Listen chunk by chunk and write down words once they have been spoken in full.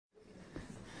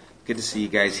Good to see you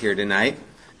guys here tonight.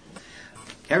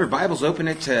 Have your Bibles open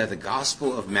it to the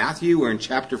Gospel of Matthew. We're in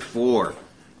chapter 4.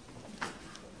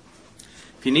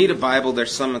 If you need a Bible,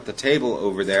 there's some at the table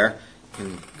over there. You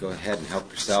can go ahead and help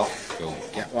yourself. Go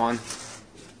get one.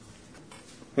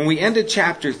 When we ended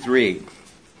chapter 3,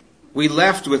 we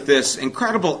left with this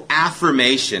incredible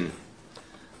affirmation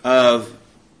of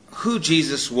who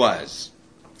Jesus was.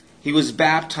 He was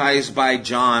baptized by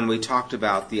John. We talked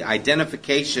about the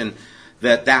identification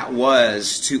that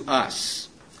was to us.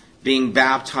 Being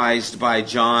baptized by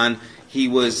John, he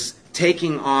was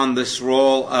taking on this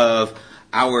role of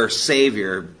our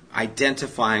Savior,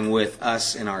 identifying with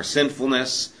us in our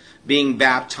sinfulness, being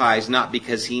baptized not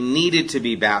because he needed to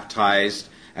be baptized,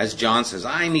 as John says,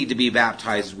 I need to be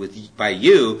baptized by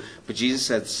you, but Jesus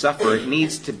said, suffer, it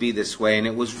needs to be this way, and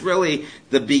it was really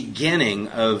the beginning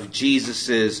of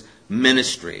Jesus'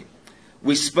 ministry.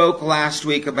 We spoke last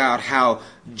week about how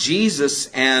Jesus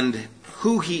and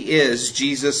who he is,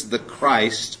 Jesus the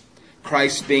Christ,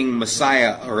 Christ being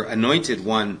Messiah or Anointed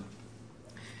One,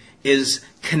 is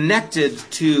connected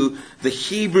to the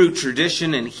Hebrew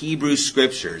tradition and Hebrew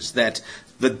scriptures, that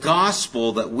the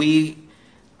gospel that we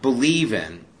believe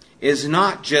in is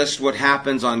not just what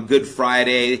happens on Good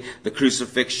Friday, the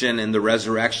crucifixion and the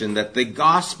resurrection, that the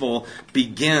gospel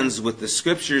begins with the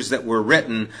scriptures that were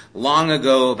written long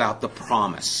ago about the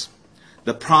promise.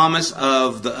 The promise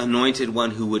of the Anointed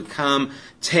One who would come,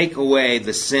 take away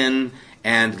the sin,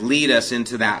 and lead us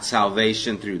into that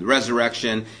salvation through the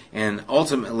resurrection, and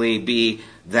ultimately be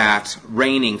that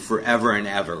reigning forever and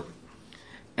ever.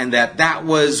 And that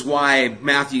was why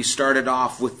Matthew started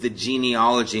off with the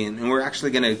genealogy. And we're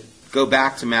actually going to go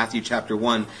back to Matthew chapter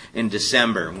 1 in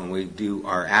December when we do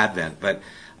our Advent. But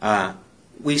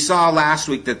we saw last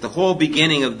week that the whole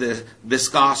beginning of this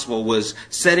gospel was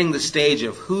setting the stage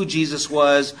of who Jesus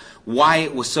was, why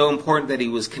it was so important that he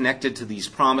was connected to these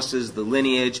promises, the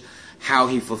lineage, how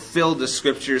he fulfilled the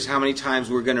scriptures, how many times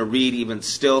we're going to read even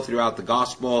still throughout the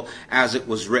gospel, as it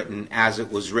was written, as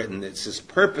it was written. It's just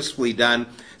purposefully done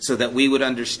so that we would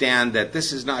understand that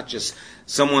this is not just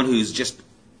someone who's just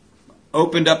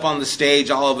opened up on the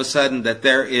stage all of a sudden, that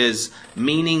there is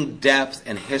meaning, depth,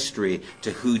 and history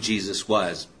to who Jesus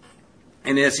was.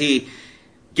 And as he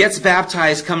gets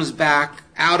baptized, comes back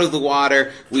out of the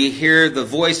water, we hear the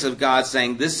voice of God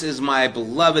saying, this is my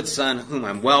beloved Son, whom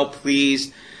I'm well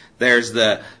pleased. There's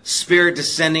the Spirit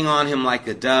descending on him like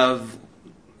a dove.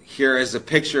 Here is a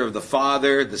picture of the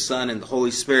Father, the Son, and the Holy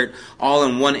Spirit, all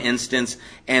in one instance.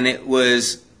 And it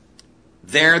was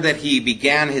there that he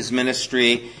began his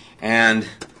ministry and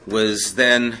was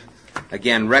then,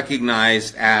 again,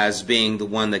 recognized as being the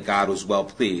one that God was well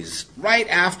pleased. Right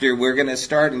after, we're going to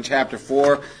start in chapter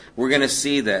 4, we're going to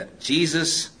see that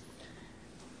Jesus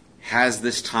has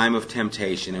this time of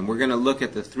temptation. And we're going to look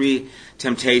at the 3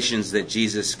 temptations that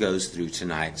Jesus goes through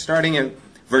tonight. Starting at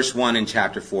verse 1 in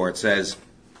chapter 4, it says,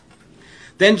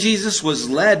 Then Jesus was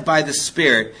led by the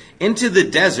Spirit into the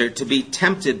desert to be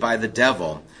tempted by the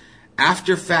devil.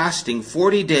 After fasting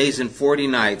 40 days and 40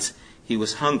 nights, he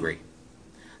was hungry.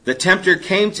 The tempter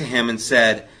came to him and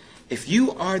said, If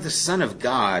you are the Son of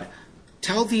God,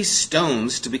 tell these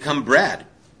stones to become bread.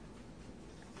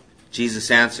 Jesus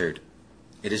answered,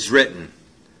 It is written,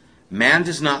 Man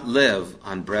does not live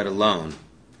on bread alone,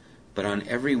 but on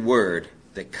every word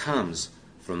that comes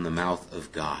from the mouth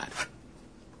of God.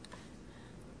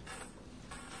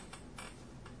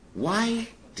 Why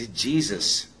did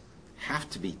Jesus have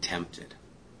to be tempted?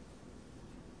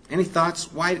 Any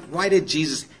thoughts? Why did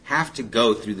Jesus have to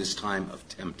go through this time of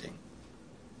tempting?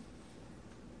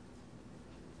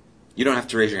 You don't have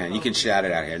to raise your hand. You can shout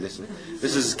it out here. This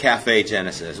is Cafe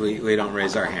Genesis. We don't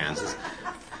raise our hands.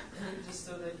 Just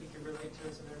so that you can relate to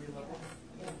us on every level.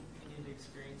 You need to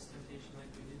experience temptation like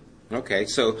we did. Okay,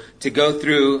 so to go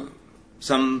through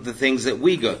some of the things that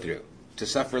we go through, to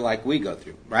suffer like we go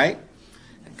through, right?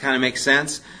 That kind of makes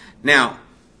sense. Now,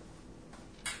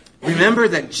 remember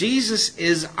that Jesus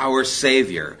is our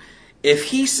Savior. If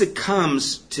he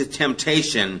succumbs to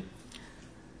temptation,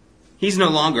 he's no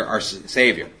longer our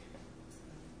Savior.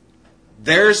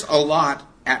 There's a lot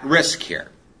at risk here.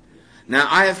 Now,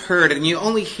 I have heard, and you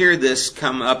only hear this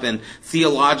come up in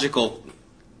theological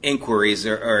inquiries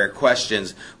or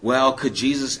questions. Well, could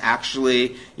Jesus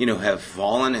actually, have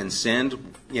fallen and sinned?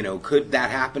 Could that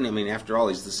happen? I mean, after all,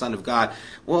 he's the Son of God.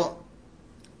 Well,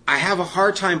 I have a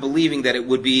hard time believing that it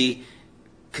would be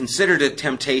considered a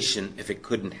temptation if it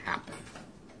couldn't happen.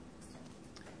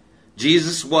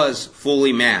 Jesus was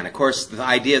fully man. Of course, the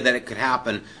idea that it could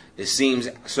happen, it seems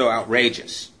so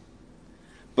outrageous.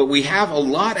 But we have a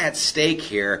lot at stake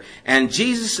here, and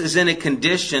Jesus is in a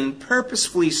condition,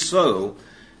 purposefully so,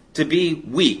 to be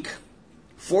weak.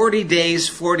 40 days,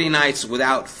 40 nights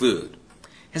without food.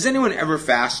 Has anyone ever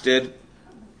fasted?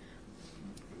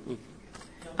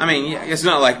 I mean, it's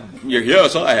not like,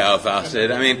 yes, I have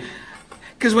fasted. I mean,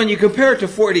 because when you compare it to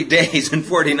 40 days and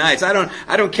 40 nights, I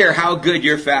don't care how good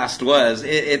your fast was.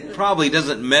 It probably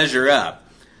doesn't measure up.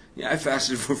 Yeah, I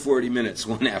fasted for 40 minutes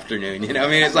one afternoon. I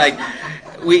mean, it's like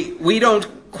we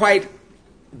don't quite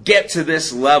get to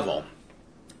this level.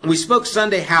 We spoke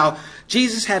Sunday how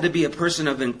Jesus had to be a person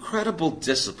of incredible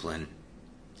discipline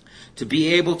to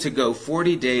be able to go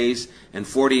 40 days and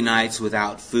 40 nights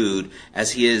without food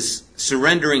as he is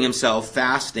surrendering himself,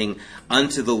 fasting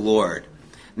unto the Lord.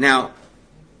 Now,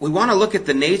 we want to look at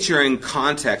the nature and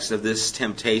context of this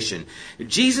temptation.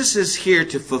 Jesus is here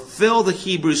to fulfill the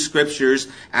Hebrew Scriptures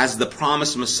as the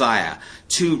promised Messiah,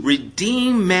 to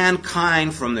redeem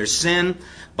mankind from their sin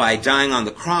by dying on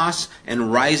the cross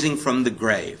and rising from the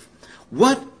grave.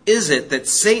 What is it that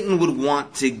Satan would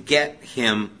want to get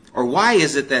him, or why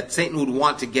is it that Satan would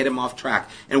want to get him off track?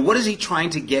 And what is he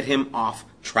trying to get him off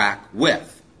track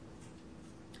with?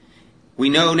 We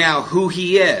know now who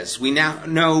he is. We now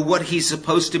know what he's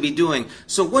supposed to be doing.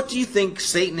 So what do you think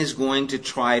Satan is going to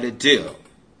try to do?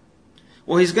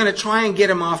 Well, he's going to try and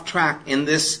get him off track in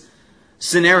this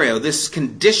scenario, this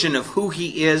condition of who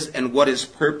he is and what his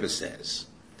purpose is.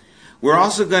 We're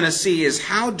also going to see is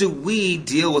how do we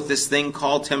deal with this thing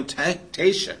called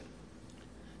temptation?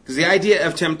 Because the idea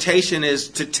of temptation is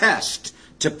to test,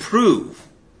 to prove.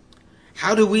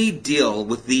 How do we deal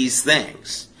with these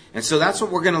things? And so that's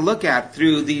what we're going to look at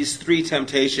through these three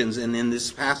temptations and in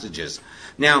these passages.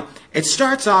 Now, it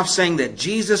starts off saying that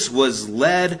Jesus was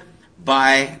led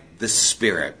by the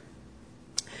Spirit.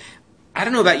 I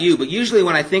don't know about you, but usually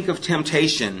when I think of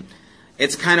temptation,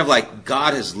 it's kind of like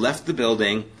God has left the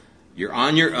building, you're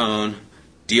on your own,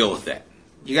 deal with it.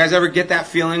 You guys ever get that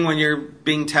feeling when you're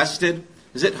being tested?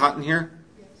 Is it hot in here?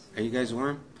 Yes. Are you guys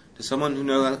warm? Does someone who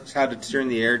knows how to turn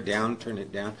the air down, turn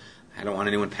it down? I don't want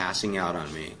anyone passing out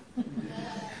on me.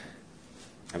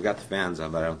 I've got the fans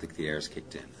on, but I don't think the air's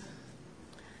kicked in.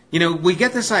 You know, we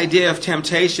get this idea of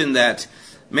temptation that,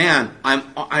 man,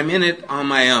 I'm in it on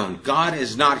my own. God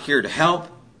is not here to help.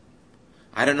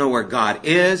 I don't know where God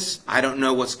is. I don't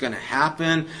know what's going to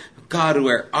happen. God,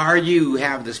 where are you? We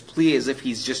have this plea as if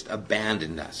he's just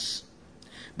abandoned us.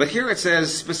 But here it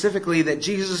says specifically that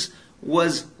Jesus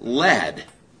was led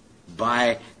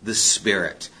by the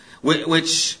Spirit,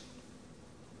 which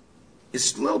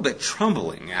is a little bit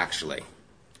troubling, actually.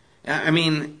 I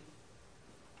mean,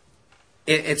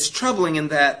 it's troubling in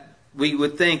that we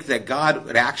would think that God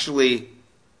would actually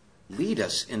lead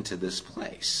us into this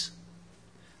place.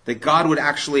 That God would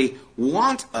actually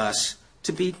want us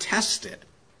to be tested.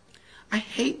 I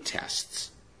hate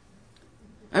tests.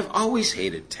 I've always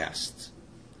hated tests.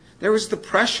 There was the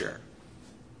pressure.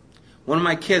 One of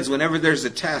my kids, whenever there's a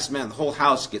test, man, the whole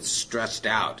house gets stressed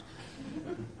out.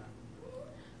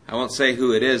 I won't say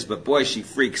who it is, but boy, she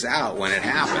freaks out when it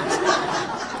happens.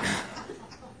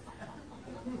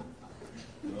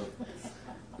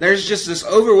 There's just this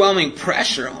overwhelming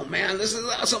pressure. Oh man, this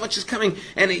is so much is coming.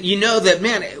 And you know that,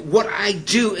 man, what I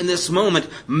do in this moment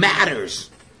matters.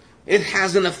 It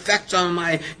has an effect on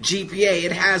my GPA.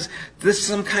 It has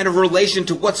some kind of relation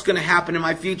to what's going to happen in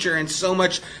my future. And so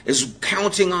much is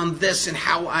counting on this and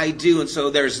how I do. And so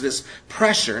there's this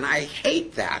pressure. And I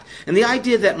hate that. And the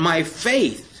idea that my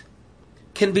faith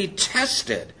can be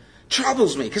tested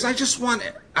troubles me because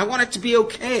I want it to be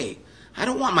okay. I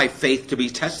don't want my faith to be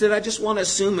tested. I just want to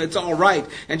assume it's all right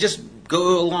and just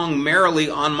go along merrily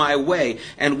on my way.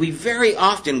 And we very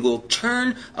often will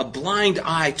turn a blind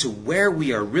eye to where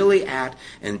we are really at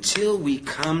until we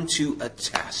come to a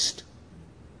test.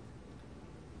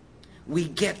 We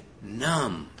get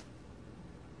numb.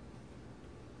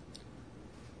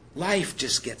 Life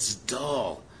just gets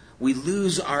dull. We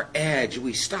lose our edge.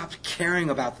 We stop caring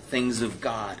about the things of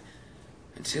God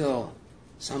until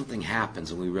something happens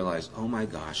and we realize, oh my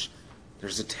gosh,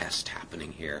 there's a test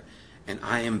happening here and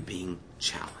I am being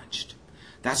challenged.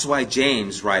 That's why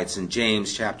James writes in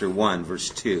James chapter 1, verse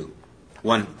 2.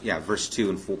 Verse 2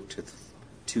 and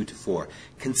 2 to 4.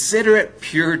 Consider it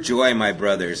pure joy, my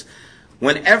brothers,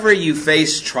 whenever you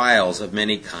face trials of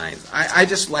many kinds. I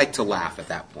just like to laugh at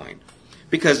that point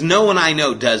because no one I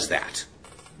know does that.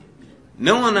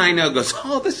 No one I know goes,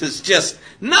 oh, this is just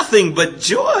nothing but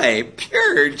joy,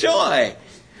 pure joy.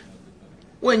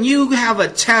 When you have a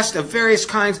test of various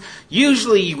kinds,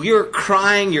 usually you're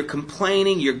crying, you're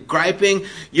complaining, you're griping,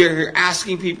 you're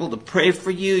asking people to pray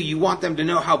for you, you want them to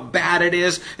know how bad it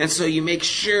is, and so you make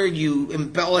sure you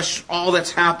embellish all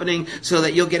that's happening so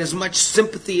that you'll get as much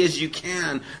sympathy as you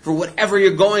can for whatever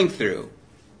you're going through.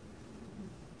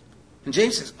 And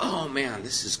James says, oh man,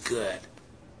 this is good.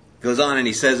 Goes on and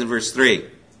he says in verse 3, he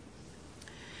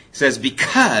says,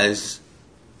 because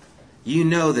you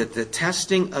know that the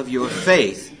testing of your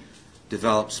faith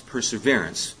develops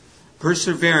perseverance.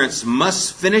 Perseverance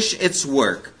must finish its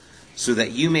work so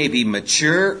that you may be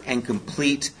mature and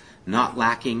complete, not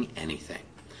lacking anything.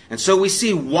 And so we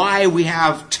see why we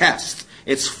have tests.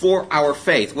 It's for our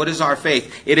faith. What is our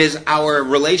faith? It is our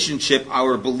relationship,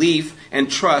 our belief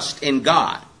and trust in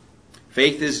God.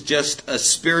 Faith is just a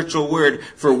spiritual word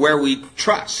for where we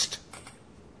trust.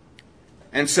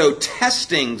 And so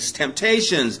testings,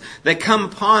 temptations that come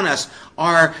upon us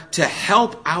are to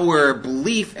help our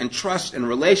belief and trust and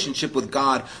relationship with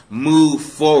God move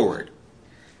forward.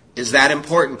 Is that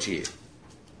important to you?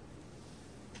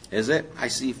 Is it? I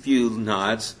see a few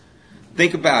nods.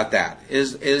 Think about that.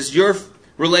 Is your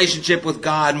relationship with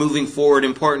God moving forward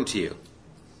important to you?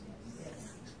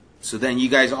 So then you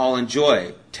guys all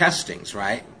enjoy testings,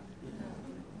 right?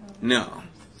 No.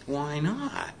 Why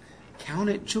not? Count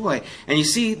it joy. And you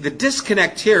see, the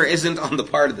disconnect here isn't on the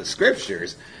part of the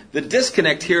Scriptures. The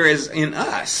disconnect here is in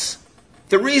us.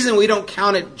 The reason we don't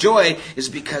count it joy is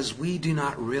because we do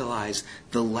not realize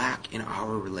the lack in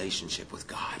our relationship with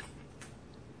God.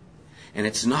 And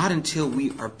it's not until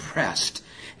we are pressed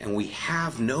and we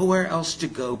have nowhere else to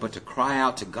go but to cry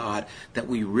out to God that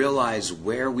we realize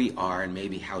where we are and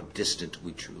maybe how distant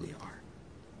we truly are.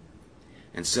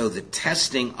 And so the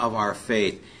testing of our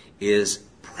faith is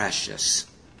precious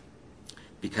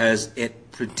because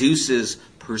it produces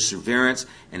perseverance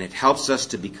and it helps us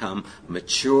to become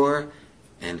mature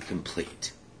and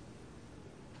complete.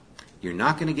 You're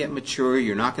not going to get mature,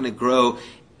 you're not going to grow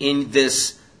in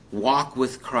this walk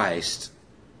with Christ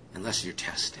unless you're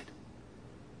tested.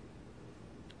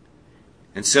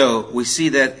 And so we see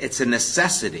that it's a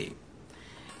necessity.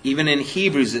 Even in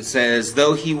Hebrews it says,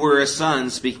 though he were a son,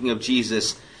 speaking of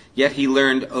Jesus, yet he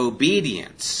learned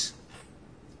obedience.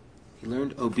 He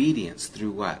learned obedience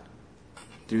through what?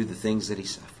 Through the things that he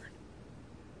suffered.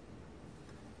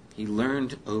 He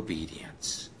learned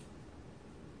obedience.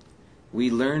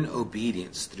 We learn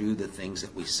obedience through the things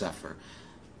that we suffer.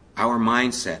 Our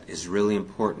mindset is really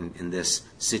important in this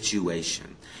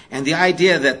situation. And the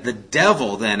idea that the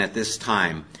devil then at this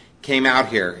time came out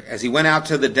here, as he went out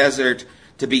to the desert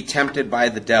to be tempted by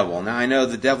the devil. Now I know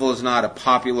the devil is not a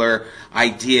popular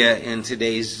idea in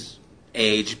today's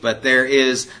age, but there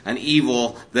is an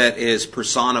evil that is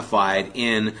personified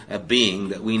in a being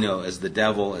that we know as the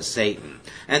devil, as Satan.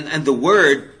 And the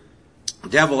word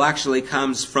devil actually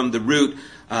comes from the root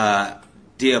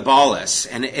diabolos,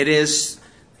 and it is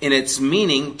in its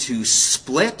meaning to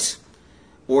split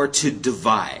or to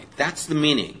divide. That's the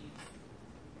meaning.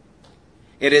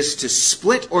 It is to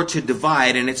split or to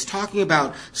divide, and it's talking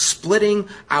about splitting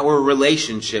our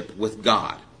relationship with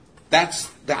God. That's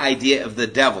the idea of the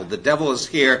devil. The devil is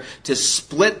here to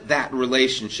split that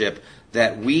relationship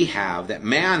that we have, that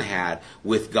man had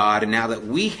with God, and now that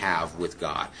we have with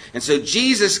God. And so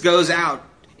Jesus goes out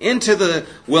into the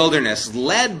wilderness,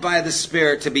 led by the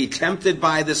Spirit to be tempted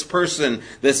by this person,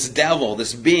 this devil,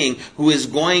 this being who is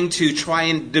going to try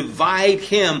and divide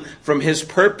him from his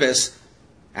purpose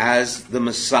as the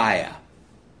Messiah,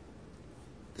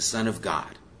 the Son of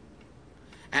God.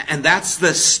 And that's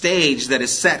the stage that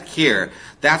is set here.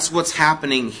 That's what's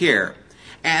happening here.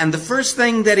 And the first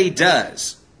thing that he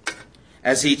does,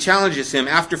 as he challenges him,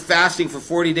 after fasting for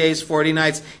 40 days, 40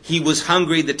 nights, he was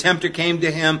hungry. The tempter came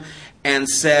to him and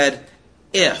said,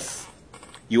 if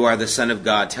you are the Son of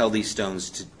God, tell these stones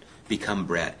to become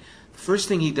bread. The first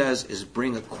thing he does is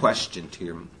bring a question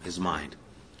to his mind.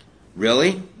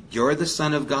 Really? You're the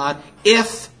Son of God?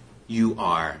 If you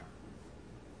are,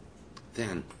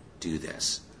 then do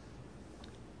this.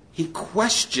 He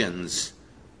questions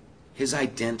his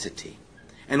identity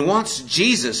and wants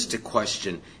Jesus to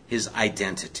question his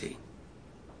identity.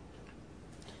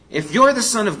 If you're the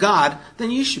Son of God,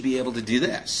 then you should be able to do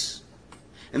this.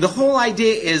 And the whole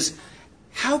idea is,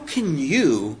 how can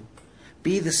you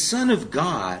be the Son of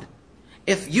God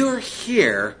if you're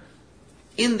here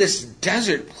in this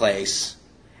desert place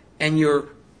and you're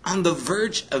on the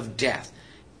verge of death?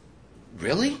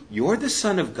 Really? You're the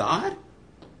Son of God?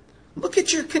 Look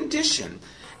at your condition.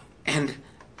 And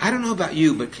I don't know about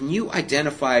you, but can you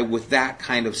identify with that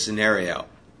kind of scenario?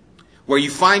 Where you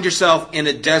find yourself in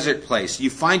a desert place, you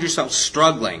find yourself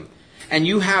struggling, and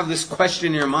you have this question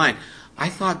in your mind, I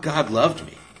thought God loved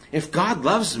me. If God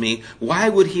loves me, why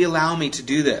would he allow me to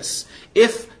do this?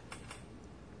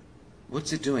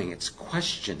 What's it doing? It's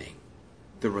questioning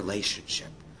the relationship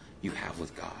you have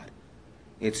with God.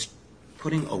 It's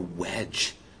putting a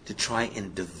wedge to try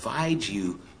and divide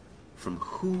you from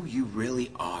who you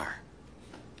really are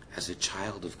as a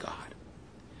child of God.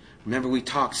 Remember, we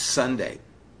talked Sunday,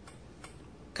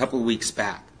 a couple of weeks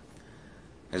back,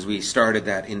 as we started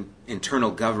that internal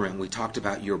government. We talked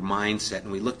about your mindset,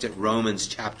 and we looked at Romans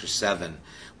chapter 7,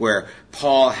 where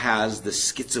Paul has the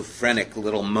schizophrenic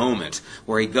little moment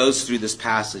where he goes through this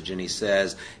passage and he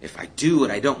says, if I do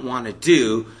what I don't want to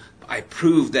do, I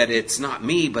prove that it's not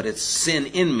me, but it's sin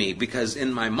in me, because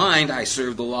in my mind I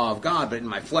serve the law of God, but in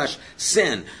my flesh,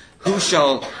 sin. Who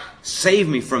shall save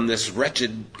me from this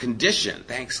wretched condition?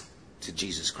 Thanks to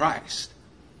Jesus Christ.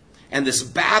 And this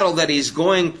battle that he's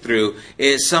going through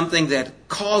is something that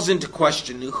calls into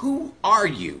question, who are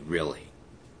you really?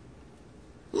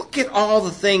 Look at all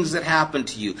the things that happen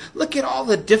to you. Look at all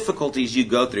the difficulties you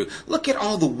go through. Look at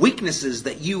all the weaknesses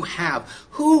that you have.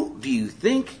 Who do you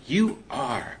think you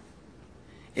are?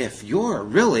 If you're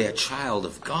really a child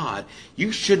of God,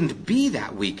 you shouldn't be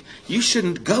that weak. You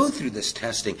shouldn't go through this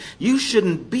testing. You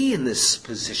shouldn't be in this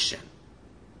position.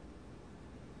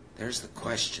 There's the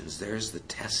questions. There's the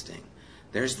testing.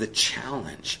 There's the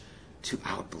challenge to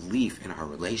our belief in our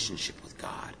relationship with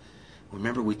God.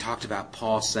 Remember, we talked about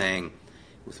Paul saying,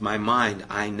 with my mind,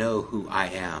 I know who I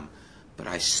am, but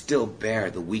I still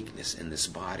bear the weakness in this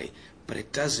body. But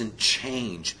it doesn't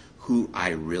change who I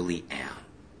really am.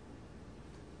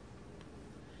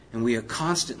 And we are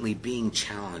constantly being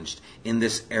challenged in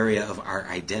this area of our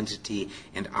identity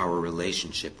and our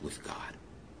relationship with God.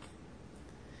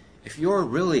 If you're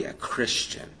really a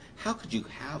Christian, how could you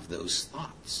have those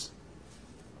thoughts?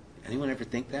 Anyone ever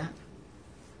think that?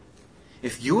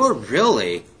 If you're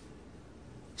really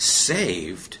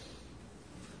saved,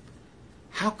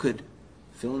 how could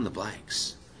fill in the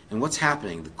blanks? And what's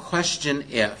happening? The question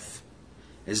if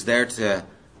is there to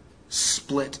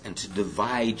split and to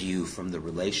divide you from the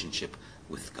relationship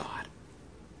with God.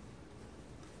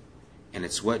 And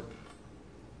it's what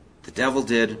the devil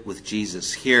did with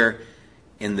Jesus here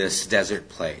in this desert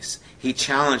place. He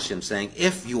challenged him, saying,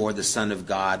 if you are the Son of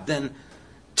God, then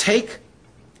take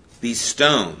these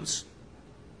stones,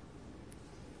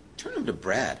 turn them to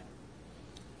bread.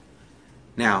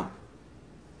 Now,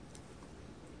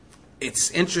 it's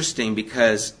interesting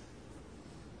because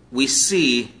we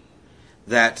see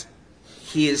that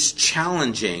he is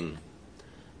challenging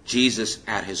Jesus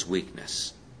at his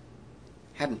weakness.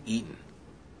 Hadn't eaten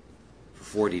for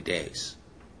 40 days.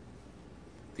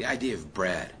 The idea of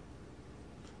bread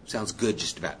sounds good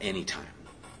just about any time.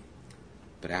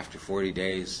 But after 40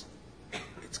 days,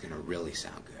 it's going to really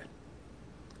sound good.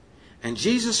 And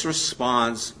Jesus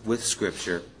responds with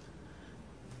Scripture,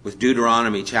 with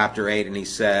Deuteronomy chapter 8, and he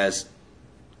says,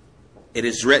 it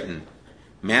is written,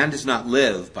 man does not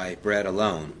live by bread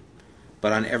alone,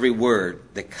 but on every word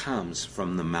that comes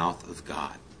from the mouth of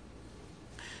God.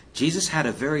 Jesus had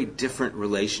a very different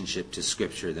relationship to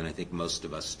Scripture than I think most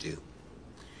of us do.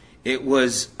 It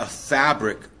was a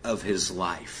fabric of his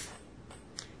life.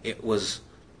 It was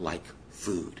like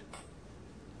food.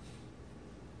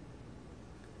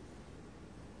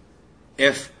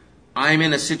 If I'm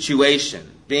in a situation,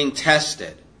 being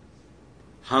tested,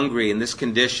 hungry in this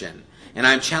condition, and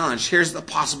I'm challenged, here's the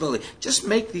possibility. Just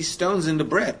make these stones into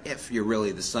bread if you're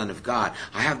really the Son of God.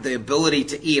 I have the ability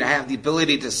to eat. I have the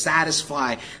ability to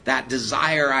satisfy that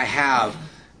desire I have.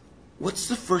 What's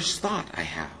the first thought I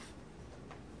have?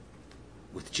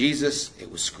 With Jesus,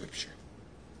 it was Scripture.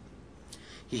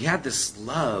 He had this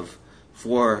love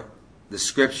for the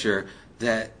Scripture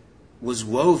that was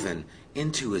woven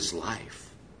into his life.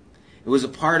 It was a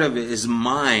part of his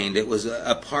mind. It was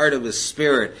a part of his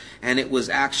spirit. And it was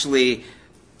actually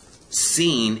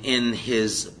seen in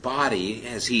his body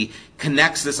as he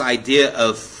connects this idea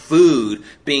of food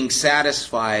being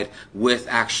satisfied with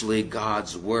actually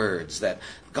God's words. That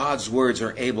God's words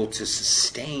are able to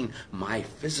sustain my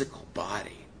physical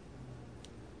body.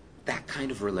 That kind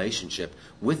of relationship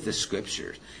with the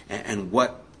Scriptures and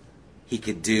what he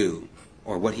could do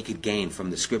or what he could gain from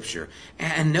the Scripture.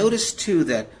 And notice too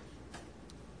that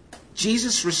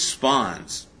Jesus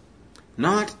responds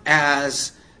not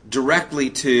as directly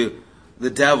to the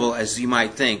devil as you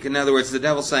might think. In other words, the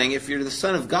devil's saying, if you're the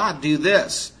Son of God, do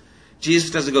this.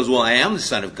 Jesus doesn't go, well, I am the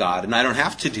Son of God and I don't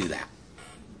have to do that.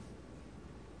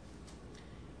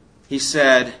 He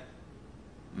said,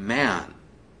 man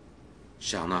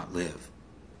shall not live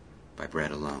by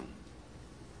bread alone.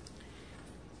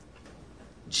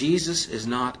 Jesus is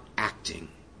not acting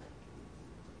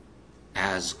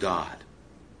as God.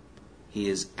 He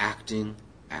is acting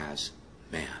as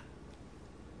man.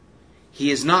 He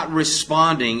is not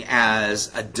responding as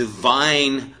a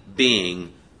divine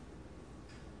being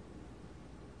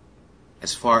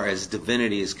as far as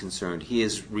divinity is concerned. He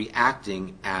is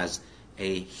reacting as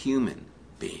a human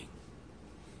being.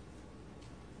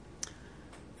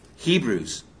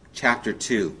 Hebrews chapter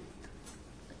 2,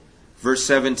 verse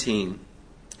 17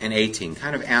 and 18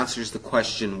 kind of answers the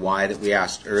question why that we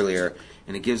asked earlier,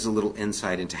 and it gives a little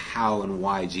insight into how and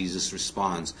why Jesus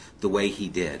responds the way he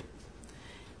did. It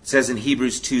says in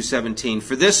Hebrews 2:17,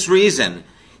 "For this reason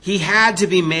he had to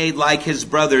be made like his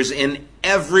brothers in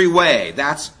every way."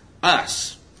 That's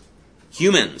us,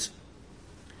 humans.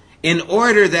 "In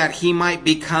order that he might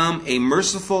become a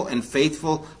merciful and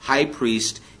faithful high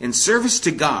priest in service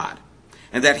to God,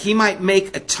 and that he might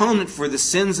make atonement for the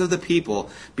sins of the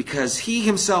people, because he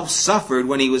himself suffered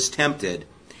when he was tempted.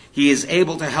 He is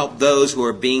able to help those who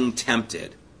are being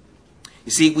tempted."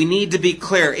 You see, we need to be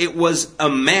clear. It was a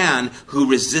man who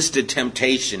resisted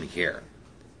temptation here.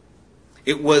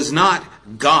 It was not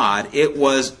God. It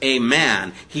was a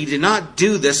man. He did not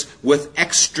do this with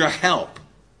extra help.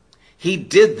 He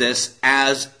did this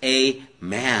as a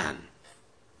man.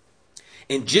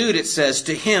 In Jude it says,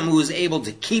 "To him who is able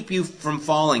to keep you from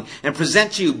falling and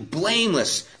present you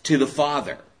blameless to the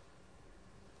Father."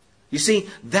 You see,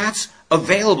 that's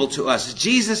available to us.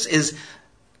 Jesus is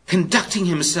conducting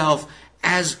himself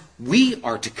as we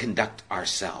are to conduct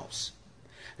ourselves.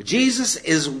 Jesus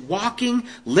is walking,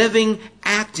 living,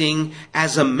 acting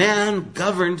as a man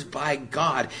governed by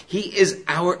God. He is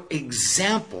our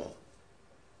example.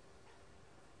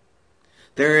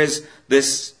 There is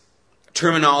this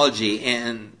terminology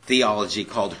in theology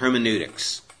called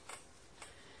hermeneutics.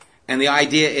 And the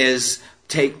idea is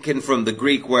taken from the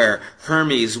Greek, where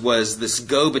Hermes was this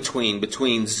go-between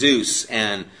between Zeus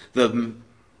and the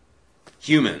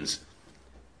humans.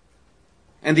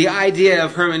 And the idea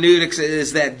of hermeneutics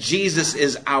is that Jesus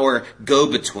is our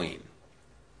go-between.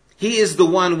 He is the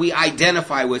one we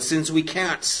identify with. Since we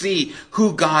can't see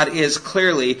who God is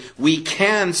clearly, we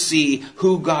can see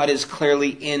who God is clearly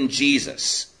in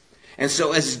Jesus. And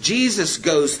so as Jesus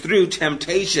goes through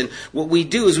temptation, what we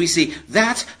do is we see,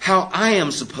 that's how I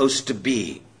am supposed to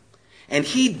be. And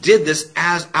he did this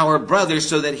as our brother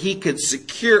so that he could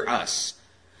secure us.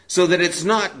 So that it's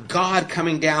not God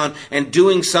coming down and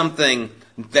doing something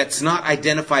that's not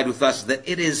identified with us, that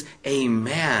it is a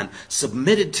man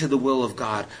submitted to the will of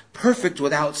God, perfect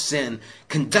without sin,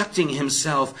 conducting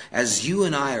himself as you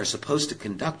and I are supposed to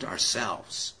conduct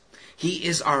ourselves. He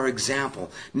is our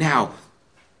example. Now,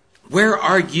 where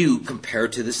are you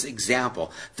compared to this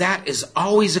example? That is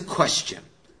always a question.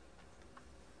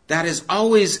 That is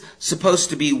always supposed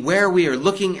to be where we are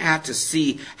looking at to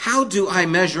see, how do I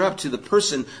measure up to the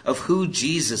person of who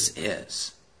Jesus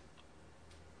is?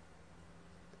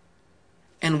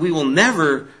 And we will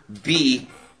never be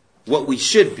what we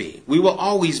should be. We will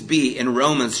always be in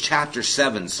Romans chapter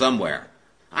 7 somewhere.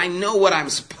 I know what I'm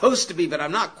supposed to be, but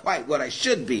I'm not quite what I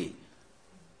should be.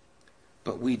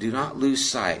 But we do not lose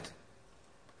sight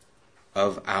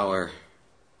of our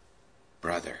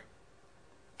brother,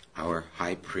 our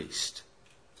high priest,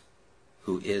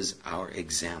 who is our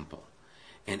example.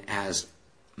 And as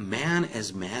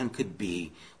man could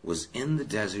be, was in the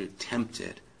desert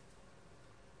tempted,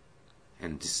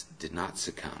 and did not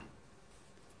succumb,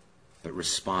 but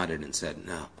responded and said,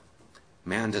 no,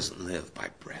 man doesn't live by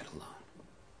bread alone,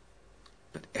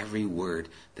 but every word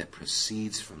that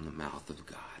proceeds from the mouth of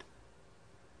God.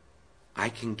 I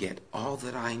can get all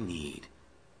that I need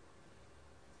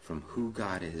from who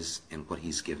God is and what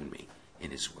he's given me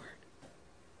in his word.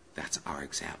 That's our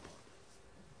example.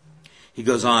 He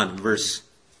goes on, verse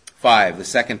 5, the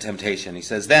second temptation. He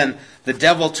says, "Then the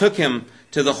devil took him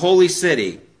to the holy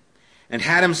city and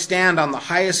had him stand on the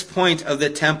highest point of the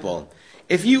temple.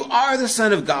 'If you are the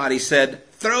Son of God,' he said,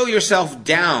 'throw yourself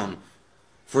down,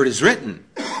 for it is written,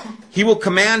 he will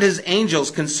command his angels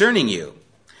concerning you,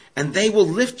 and they will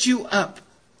lift you up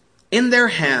in their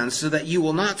hands so that you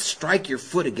will not strike your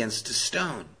foot against a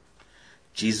stone.'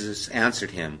 Jesus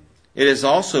answered him, 'It is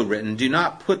also written, do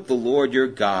not put the Lord your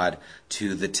God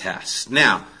to the test.'"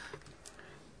 Now,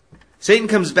 Satan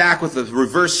comes back with a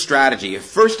reverse strategy. He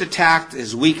first attacked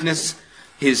his weakness,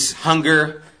 his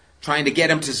hunger, trying to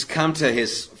get him to succumb to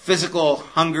his physical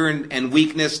hunger and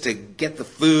weakness to get the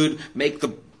food, make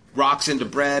the rocks into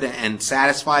bread and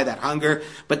satisfy that hunger.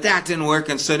 But that didn't work,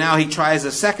 and so now he tries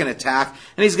a second attack,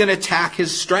 and he's going to attack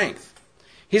his strength.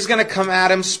 He's going to come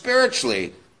at him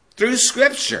spiritually through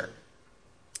Scripture.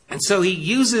 And so he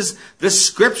uses the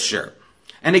Scripture.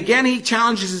 And again, he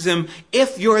challenges him,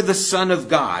 if you're the Son of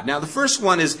God. Now, the first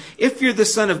one is, if you're the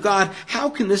Son of God, how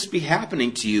can this be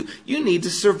happening to you? You need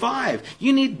to survive.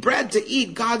 You need bread to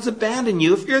eat. God's abandoned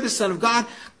you. If you're the Son of God,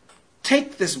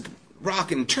 take this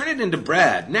rock and turn it into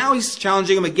bread. Now he's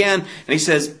challenging him again, and he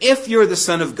says, if you're the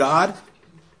Son of God,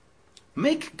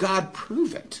 make God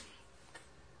prove it.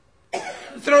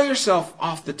 throw yourself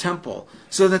off the temple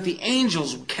so that the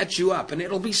angels will catch you up, and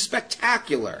it'll be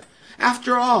spectacular.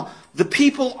 After all, the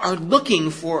people are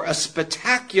looking for a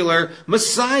spectacular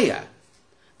Messiah.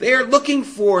 They are looking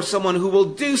for someone who will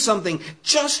do something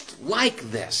just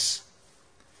like this.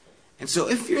 And so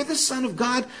if you're the Son of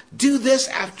God, do this.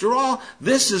 After all,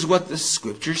 this is what the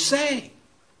Scriptures say.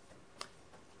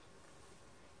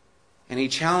 And he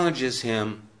challenges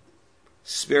him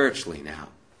spiritually now.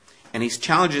 And he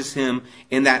challenges him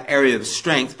in that area of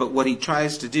strength, but what he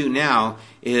tries to do now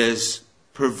is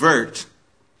pervert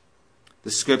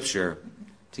the Scripture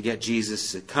to get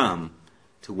Jesus to come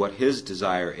to what his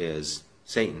desire is,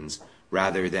 Satan's,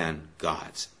 rather than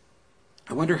God's.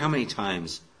 I wonder how many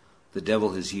times the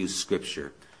devil has used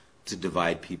Scripture to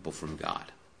divide people from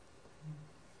God.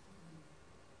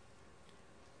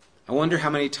 I wonder how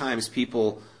many times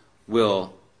people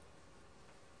will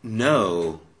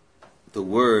know the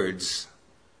words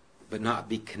but not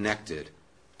be connected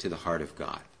to the heart of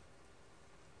God.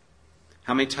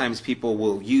 How many times people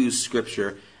will use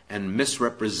Scripture and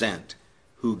misrepresent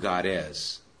who God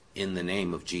is in the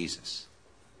name of Jesus.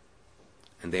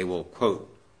 And they will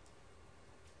quote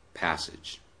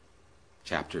passage,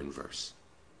 chapter and verse.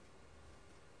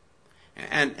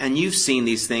 And you've seen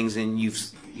these things, and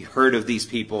you've heard of these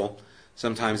people.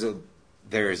 Sometimes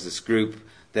there is this group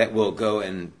that will go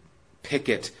and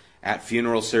picket at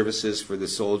funeral services for the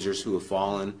soldiers who have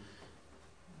fallen.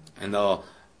 And they'll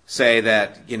say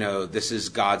that, this is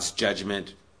God's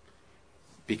judgment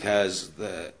because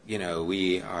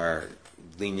we are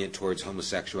lenient towards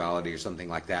homosexuality or something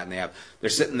like that. And they're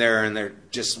sitting there and they're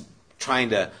just trying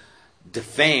to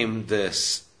defame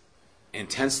this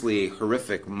intensely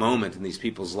horrific moment in these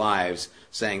people's lives,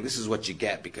 saying this is what you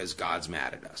get because God's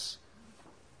mad at us.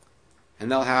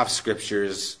 And they'll have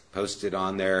scriptures posted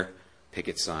on their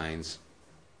picket signs.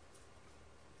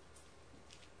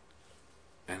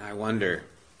 And I wonder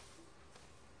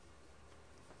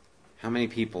how many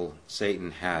people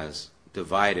Satan has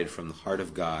divided from the heart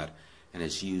of God and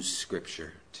has used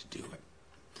Scripture to do it.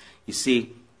 You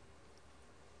see,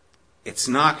 it's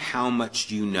not how much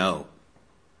you know.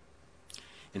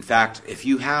 In fact, if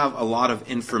you have a lot of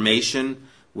information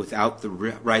without the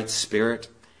right spirit,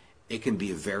 it can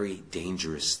be a very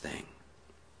dangerous thing.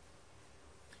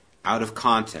 Out of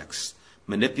context,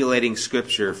 manipulating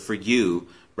Scripture for you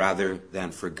rather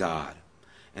than for God.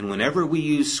 And whenever we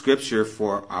use Scripture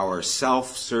for our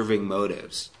self-serving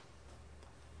motives,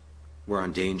 we're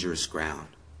on dangerous ground.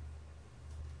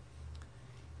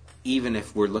 Even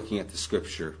if we're looking at the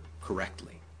Scripture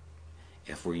correctly.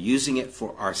 If we're using it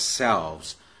for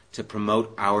ourselves to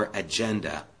promote our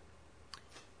agenda,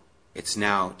 it's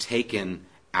now taken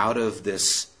out of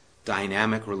this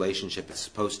dynamic relationship it's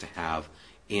supposed to have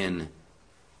in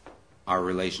our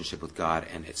relationship with God,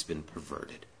 and it's been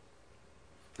perverted.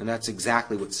 And that's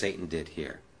exactly what Satan did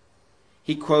here.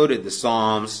 He quoted the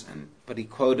Psalms, but he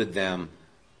quoted them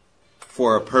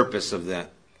for a purpose of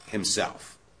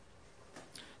himself.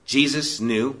 Jesus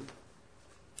knew.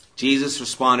 Jesus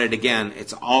responded again,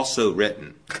 it's also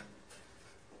written,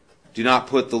 do not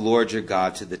put the Lord your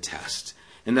God to the test.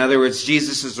 In other words,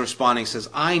 Jesus is responding, says,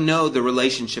 I know the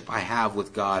relationship I have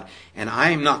with God, and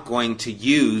I'm not going to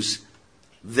use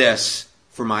this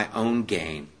for my own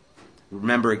gain.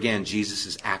 Remember again, Jesus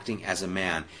is acting as a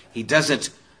man. He doesn't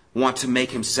want to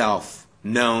make himself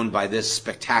known by this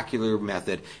spectacular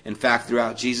method. In fact,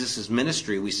 throughout Jesus'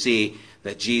 ministry, we see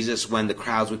that Jesus, when the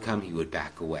crowds would come, he would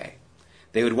back away.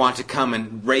 They would want to come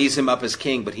and raise him up as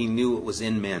king, but he knew it was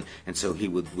in men, and so he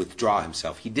would withdraw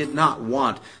himself. He did not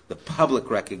want the public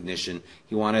recognition.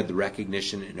 He wanted the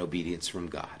recognition and obedience from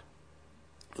God.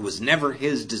 It was never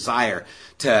his desire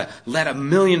to let 1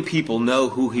 million people know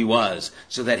who he was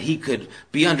so that he could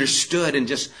be understood and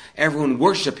just everyone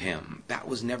worship him. That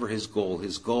was never his goal.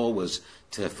 His goal was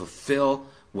to fulfill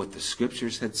what the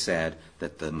Scriptures had said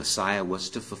that the Messiah was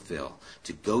to fulfill,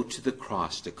 to go to the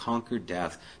cross, to conquer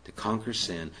death, to conquer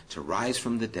sin, to rise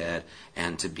from the dead,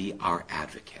 and to be our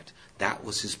advocate. That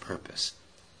was his purpose.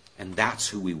 And that's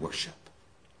who we worship.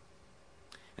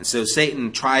 And so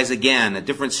Satan tries again a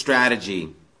different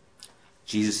strategy.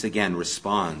 Jesus again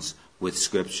responds with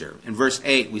Scripture. In verse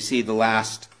 8, we see the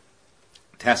last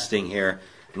testing here,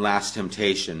 last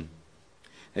temptation.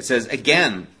 It says,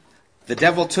 again, the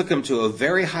devil took him to a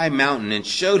very high mountain and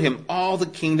showed him all the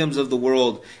kingdoms of the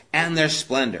world and their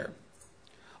splendor.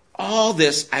 All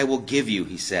this I will give you,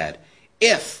 he said,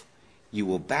 if you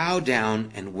will bow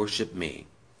down and worship me.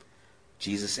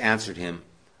 Jesus answered him,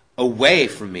 away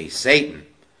from me, Satan,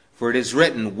 for it is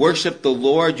written, worship the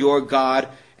Lord your God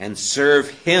and serve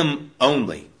him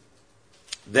only.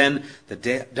 Then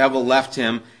the devil left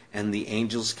him, and the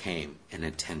angels came and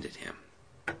attended him.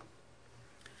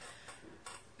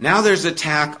 Now there's an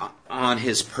attack on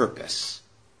his purpose.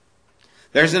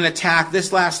 There's an attack.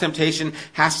 This last temptation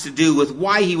has to do with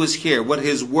why he was here, what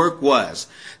his work was.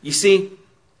 You see,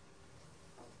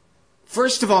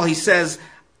 first of all, he says,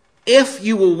 if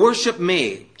you will worship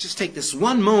me, just take this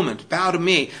one moment, bow to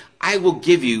me, I will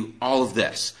give you all of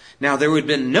this. Now, there would have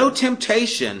been no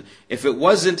temptation if it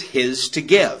wasn't his to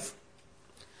give.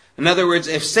 In other words,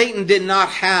 if Satan did not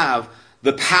have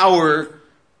the power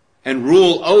and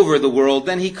rule over the world,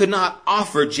 then he could not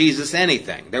offer Jesus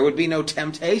anything. There would be no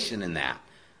temptation in that.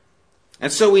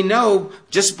 And so we know,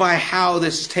 just by how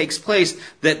this takes place,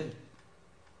 that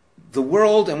the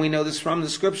world, and we know this from the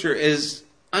Scripture, is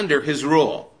under his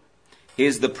rule. He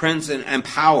is the prince and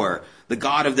power, the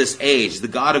God of this age, the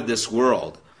God of this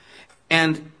world.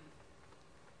 And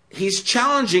he's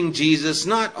challenging Jesus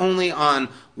not only on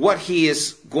what he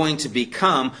is going to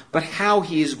become, but how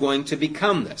he is going to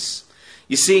become this.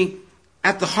 You see,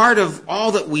 at the heart of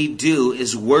all that we do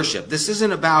is worship. This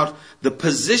isn't about the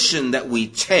position that we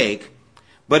take,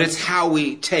 but it's how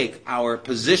we take our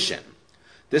position.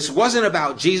 This wasn't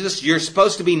about Jesus, you're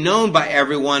supposed to be known by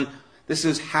everyone. This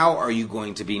is how are you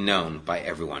going to be known by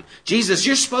everyone. Jesus,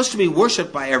 you're supposed to be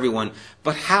worshipped by everyone,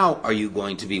 but how are you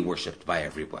going to be worshipped by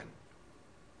everyone?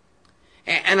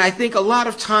 And I think a lot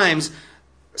of times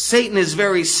Satan is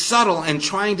very subtle in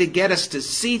trying to get us to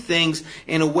see things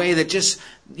in a way that just,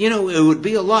 it would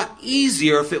be a lot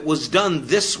easier if it was done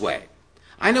this way.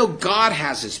 I know God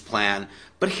has his plan,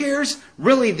 but here's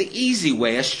really the easy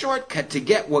way, a shortcut to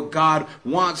get what God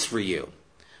wants for you.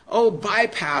 Oh,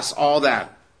 bypass all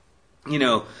that,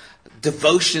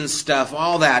 devotion stuff,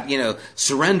 all that,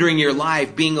 surrendering your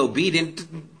life, being obedient.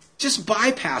 Just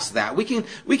bypass that. We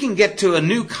can get to a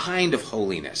new kind of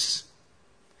holiness.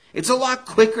 It's a lot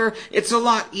quicker, it's a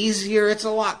lot easier, it's a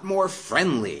lot more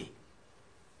friendly.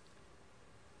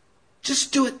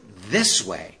 Just do it this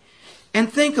way. And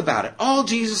think about it. All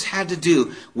Jesus had to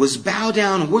do was bow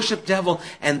down, worship devil,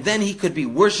 and then he could be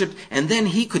worshipped, and then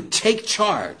he could take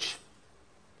charge.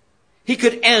 He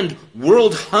could end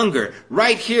world hunger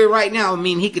right here, right now.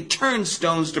 He could turn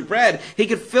stones to bread. He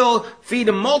could feed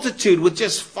a multitude with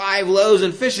just 5 loaves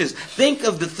and fishes. Think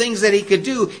of the things that he could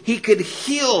do. He could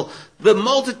heal the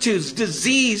multitudes,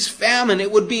 disease, famine.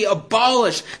 It would be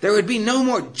abolished. There would be no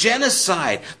more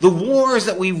genocide. The wars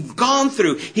that we've gone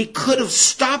through, he could have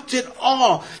stopped it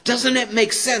all. Doesn't it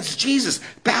make sense? Jesus,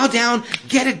 bow down,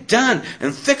 get it done,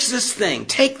 and fix this thing.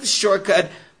 Take the shortcut.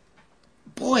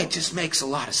 Boy, it just makes a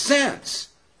lot of sense.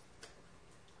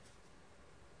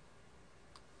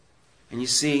 And you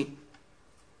see,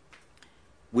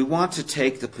 we want to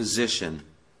take the position,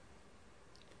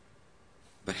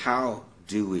 but how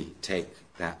do we take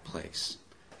that place?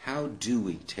 How do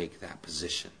we take that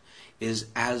position is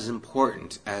as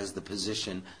important as the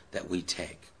position that we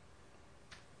take.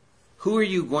 Who are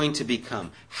you going to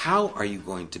become? How are you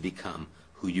going to become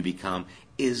who you become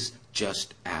is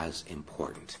just as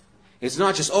important. It's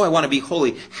not just, I want to be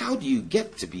holy. How do you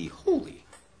get to be holy?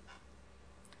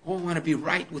 I want to be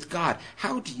right with God.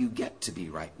 How do you get to be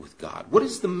right with God? What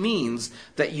is the means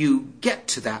that you get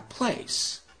to that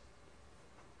place?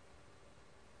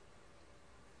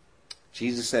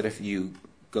 Jesus said, if you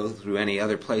go through any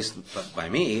other place but by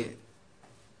me,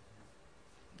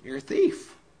 you're a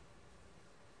thief.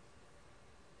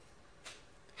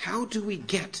 How do we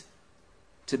get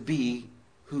to be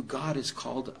who God has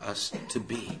called us to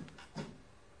be?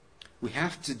 We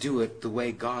have to do it the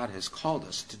way God has called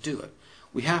us to do it.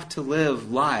 We have to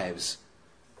live lives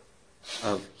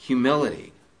of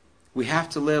humility. We have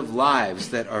to live lives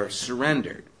that are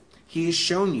surrendered. He has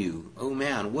shown you,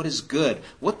 what is good,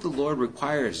 what the Lord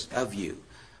requires of you,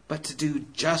 but to do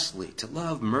justly, to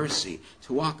love mercy,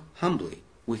 to walk humbly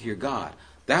with your God.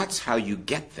 That's how you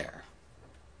get there.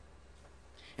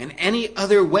 And any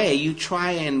other way you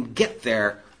try and get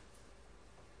there,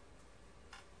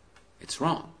 it's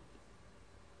wrong.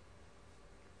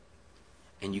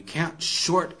 And you can't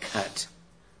shortcut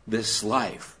this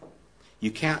life.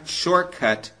 You can't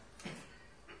shortcut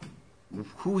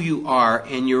who you are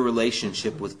in your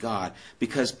relationship with God.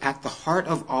 Because at the heart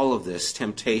of all of this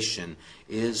temptation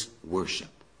is worship.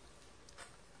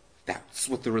 That's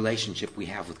what the relationship we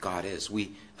have with God is.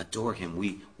 We adore Him.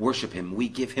 We worship Him. We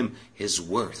give Him His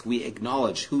worth. We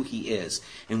acknowledge who He is.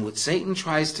 And what Satan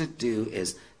tries to do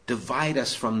is divide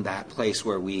us from that place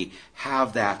where we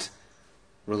have that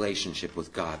relationship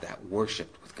with God, that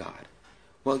worship with God.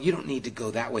 Well, you don't need to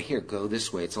go that way. Here, go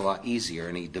this way. It's a lot easier.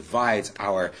 And he divides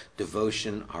our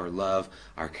devotion, our love,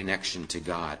 our connection to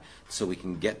God so we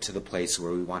can get to the place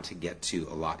where we want to get to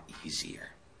a lot easier.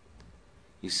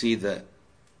 You see, the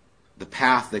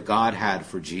path that God had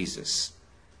for Jesus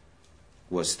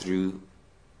was through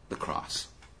the cross.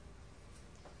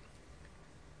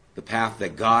 The path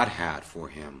that God had for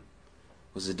him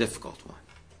was a difficult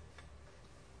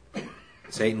one.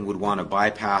 Satan would want to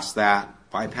bypass that,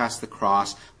 bypass the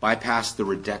cross, bypass the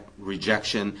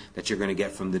rejection that you're going to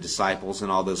get from the disciples and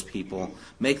all those people.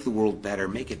 Make the world better.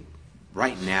 Make it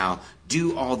right now.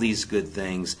 Do all these good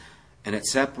things. And it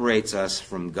separates us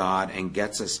from God and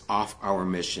gets us off our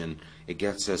mission. It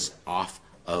gets us off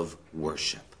of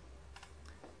worship.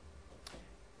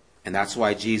 And that's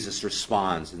why Jesus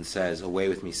responds and says, "Away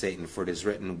with me, Satan, for it is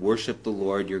written, worship the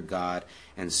Lord your God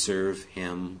and serve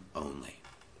him only."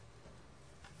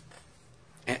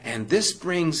 And this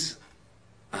brings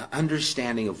an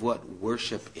understanding of what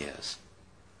worship is.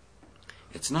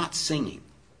 It's not singing.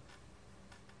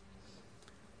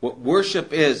 What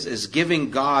worship is giving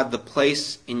God the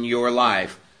place in your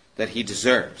life that he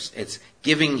deserves. It's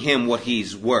giving him what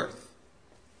he's worth.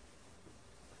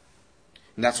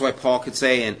 And that's why Paul could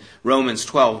say in Romans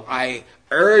 12, "I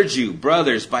urge you,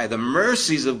 brothers, by the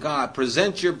mercies of God,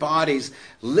 present your bodies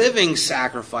living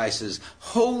sacrifices,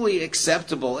 wholly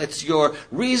acceptable." It's your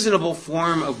reasonable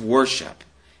form of worship.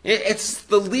 It's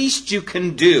the least you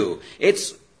can do.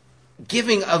 It's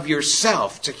giving of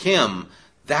yourself to him.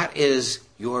 That is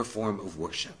your form of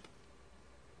worship.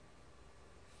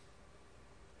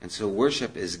 And so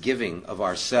worship is giving of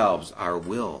ourselves, our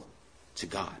will, to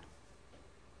God.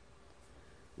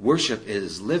 Worship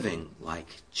is living like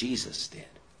Jesus did,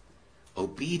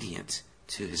 obedient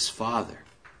to his Father,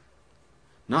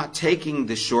 not taking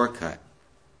the shortcut,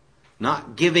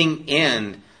 not giving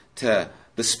in to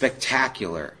the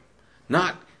spectacular,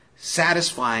 not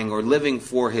satisfying or living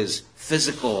for his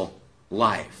physical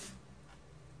life.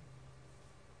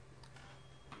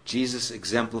 Jesus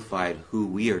exemplified who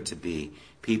we are to be,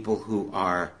 people who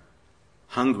are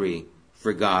hungry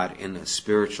for God in a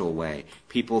spiritual way.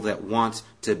 People that want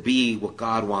to be what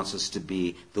God wants us to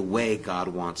be, the way God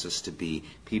wants us to be.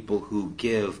 People who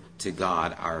give to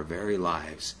God our very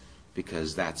lives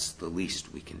because that's the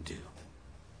least we can do.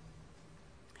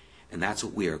 And that's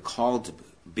what we are called to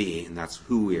be, and that's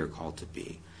who we are called to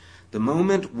be. The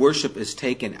moment worship is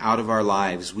taken out of our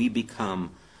lives, we become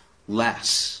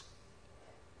less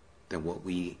than what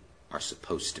we are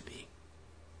supposed to be.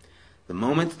 The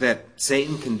moment that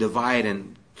Satan can divide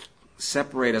and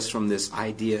separate us from this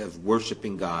idea of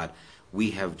worshiping God,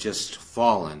 we have just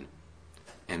fallen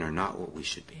and are not what we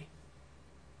should be.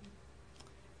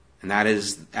 And that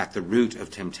is at the root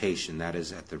of temptation. That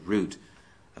is at the root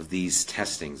of these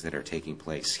testings that are taking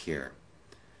place here.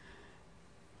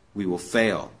 We will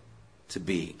fail to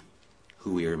be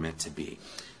who we are meant to be.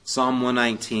 Psalm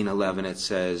 119:11, it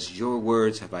says, "Your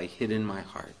words have I hid in my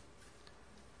heart,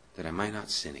 that I might not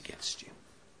sin against you."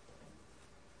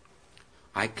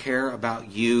 I care about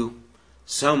you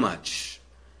so much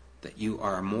that you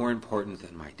are more important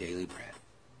than my daily bread.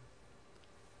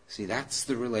 See, that's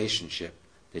the relationship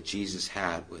that Jesus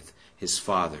had with his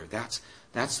Father.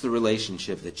 That's the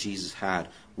relationship that Jesus had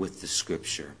with the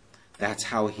Scripture. That's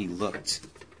how he looked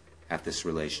at this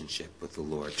relationship with the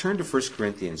Lord. Turn to 1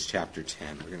 Corinthians chapter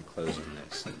 10. We're going to close on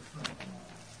this.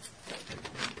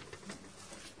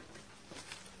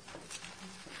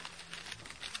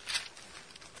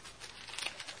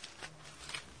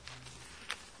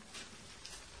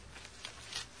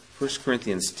 1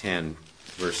 Corinthians 10,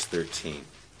 verse 13.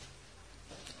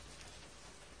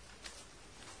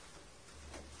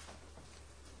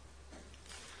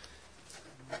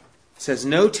 It says,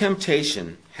 "No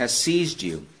temptation has seized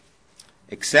you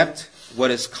except what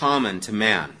is common to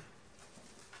man.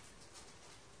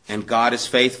 And God is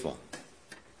faithful."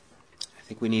 I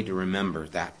think we need to remember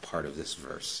that part of this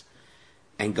verse.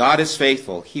 "And God is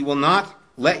faithful. He will not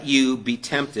let you be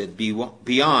tempted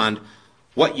beyond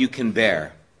what you can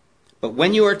bear. But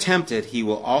when you are tempted, he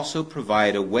will also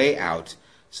provide a way out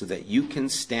so that you can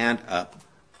stand up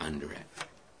under it."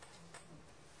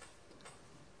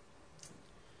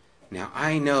 Now,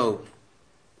 I know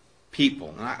people,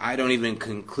 and I don't even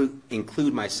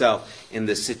include myself in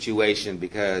this situation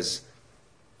because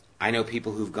I know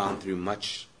people who've gone through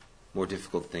much more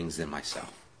difficult things than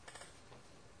myself.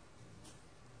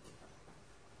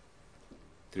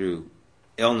 Through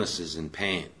illnesses and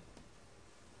pain.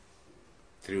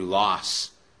 Through loss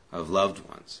of loved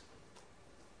ones.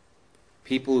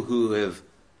 People who have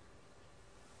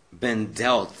been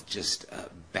dealt just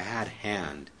a bad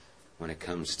hand when it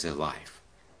comes to life.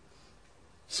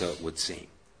 So it would seem.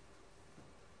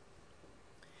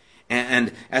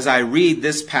 And as I read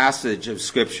this passage of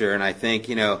Scripture, and I think,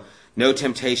 No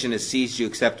temptation has seized you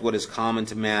except what is common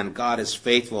to man. God is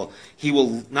faithful. He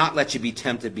will not let you be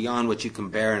tempted beyond what you can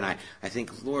bear. And I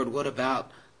think, Lord, what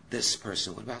about this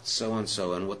person? What about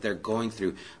so-and-so and what they're going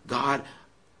through? God,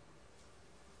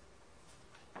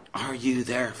 are you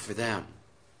there for them?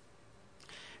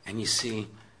 And you see,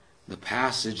 the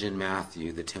passage in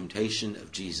Matthew, the temptation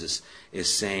of Jesus,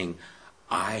 is saying,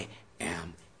 I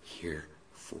am here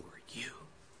for you.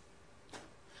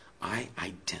 I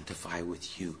identify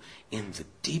with you in the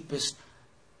deepest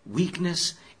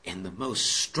weakness, in the most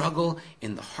struggle,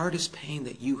 in the hardest pain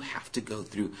that you have to go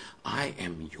through. I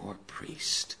am your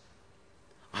priest.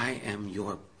 I am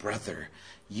your brother.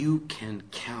 You can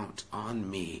count on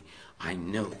me. I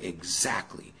know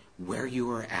exactly where you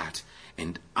are at,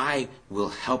 and I will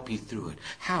help you through it.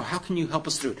 How? How can you help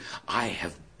us through it? I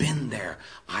have been there.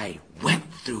 I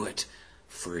went through it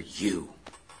for you.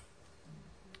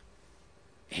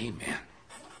 Amen.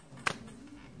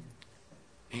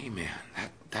 Amen.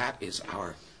 That is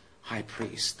our high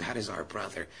priest. That is our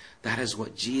brother. That is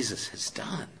what Jesus has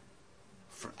done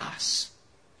for us.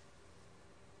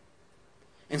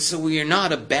 And so we are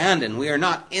not abandoned. We are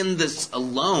not in this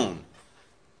alone.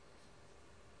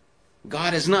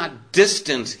 God is not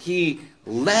distant. He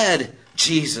led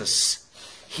Jesus.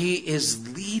 He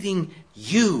is leading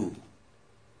you.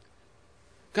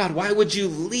 God, why would you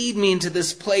lead me into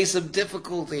this place of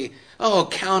difficulty? Oh,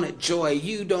 count it joy.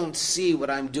 You don't see what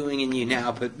I'm doing in you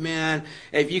now, but man,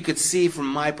 if you could see from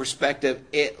my perspective,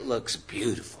 it looks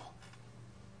beautiful.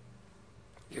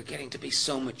 You're getting to be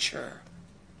so mature.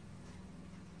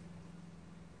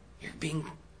 You're being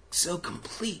so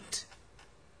complete.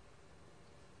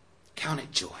 Count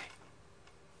it joy.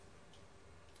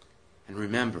 And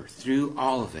remember, through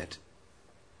all of it,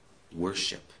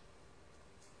 worship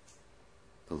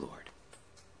the Lord.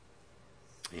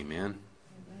 Amen.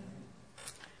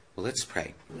 Well, let's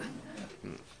pray.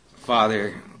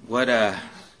 Father, what a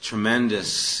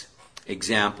tremendous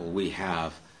example we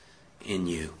have in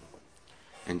you.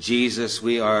 And Jesus,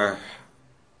 we are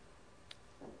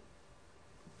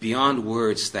beyond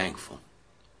words thankful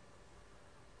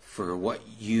for what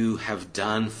you have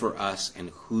done for us and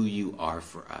who you are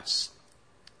for us.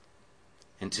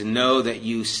 And to know that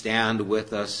you stand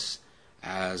with us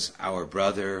as our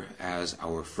brother, as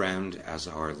our friend, as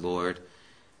our Lord,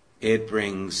 it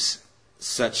brings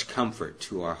such comfort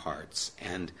to our hearts.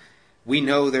 And we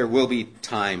know there will be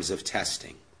times of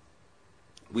testing.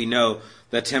 We know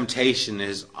that temptation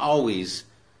is always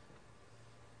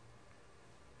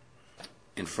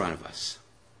in front of us.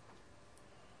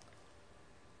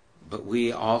 But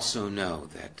we also know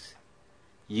that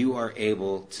you are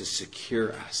able to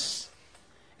secure us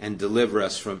and deliver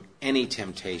us from any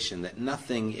temptation, that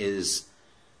nothing is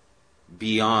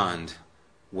beyond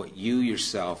what you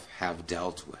yourself have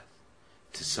dealt with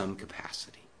to some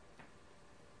capacity.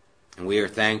 And we are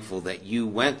thankful that you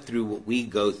went through what we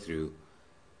go through,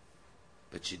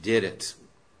 but you did it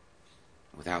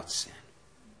without sin.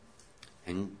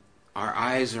 And our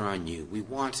eyes are on you. We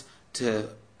want to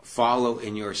follow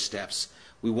in your steps.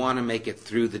 We want to make it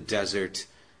through the desert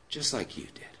just like you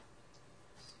did.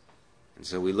 And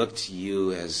so we look to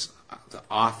you as the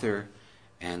author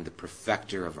and the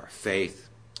perfecter of our faith.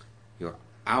 You're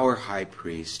our high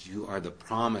priest. You are the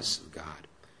promise of God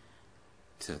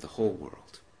to the whole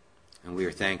world. And we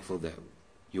are thankful that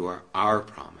you are our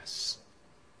promise.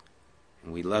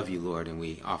 And we love you, Lord, and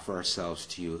we offer ourselves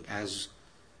to you as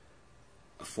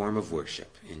a form of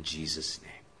worship in Jesus'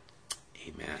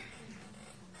 name. Amen.